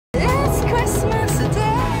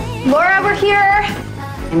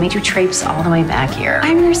I made you traipse all the way back here.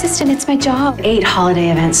 I'm your assistant, it's my job. 8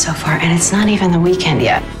 holiday events so far, and it's not even the weekend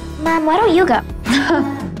yet. Mom, why don't you go?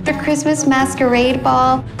 The Christmas masquerade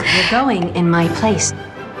ball. You're going in my place.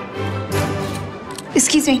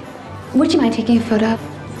 Excuse me, would you mind taking a photo?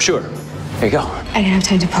 Sure. Here you go. I didn't have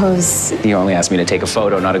time to pose. You only asked me to take a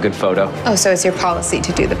photo, not a good photo. Oh, so it's your policy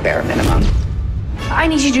to do the bare minimum. I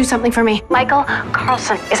need you to do something for me. Michael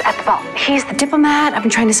Carlson is at the ball. He's the diplomat I've been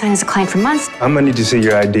trying to sign as a client for months. I'm gonna need to see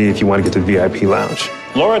your ID if you want to get to the VIP lounge.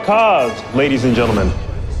 Laura Cos, ladies and gentlemen.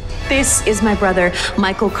 This is my brother,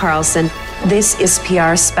 Michael Carlson. This is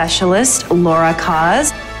PR specialist, Laura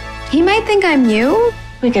Cos. He might think I'm you.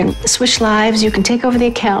 We can switch lives. You can take over the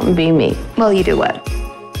account and be me. Well, you do what?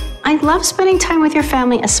 I love spending time with your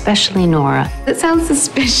family, especially Nora. It sounds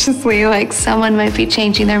suspiciously like someone might be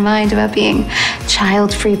changing their mind about being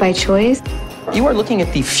child-free by choice. You are looking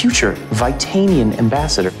at the future Vitanian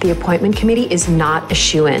ambassador. The appointment committee is not a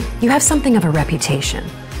shoo-in. You have something of a reputation.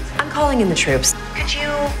 I'm calling in the troops. Could you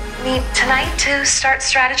meet tonight to start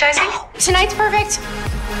strategizing? Tonight's perfect.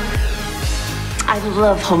 I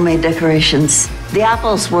love homemade decorations. The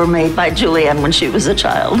apples were made by Julianne when she was a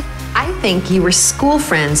child. I think you were school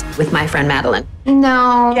friends with my friend Madeline.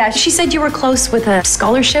 No. Yeah, she said you were close with a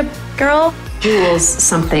scholarship girl. Jules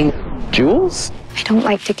something. Jules? I don't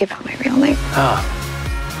like to give out my real name. Ah.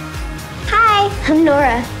 Hi, I'm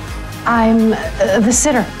Nora. I'm the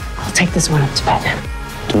sitter. I'll take this one up to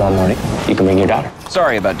bed. Tomorrow morning, you can bring your daughter.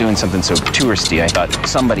 Sorry about doing something so touristy. I thought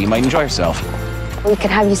somebody might enjoy herself. We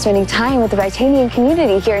could have you spending time with the Vitanian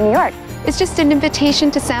community here in New York. It's just an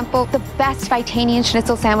invitation to sample the best Vitanian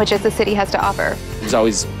schnitzel sandwiches the city has to offer. It was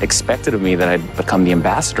always expected of me that I'd become the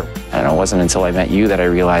ambassador. And it wasn't until I met you that I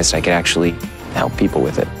realized I could actually help people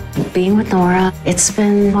with it. Being with Nora, it's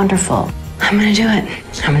been wonderful. I'm gonna do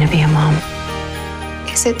it. I'm gonna be a mom.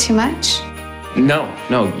 Is it too much? No,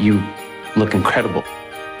 you look incredible.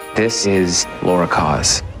 This is Laura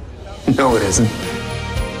Cos. No, it isn't.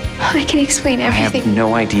 I can explain I everything. have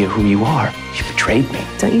no idea who you are. You betrayed me.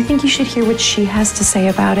 Don't you think you should hear what she has to say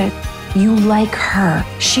about it? You like her.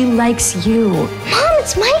 She likes you. Mom,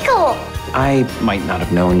 it's Michael. I might not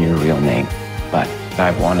have known your real name, but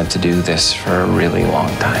I've wanted to do this for a really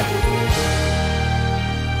long time.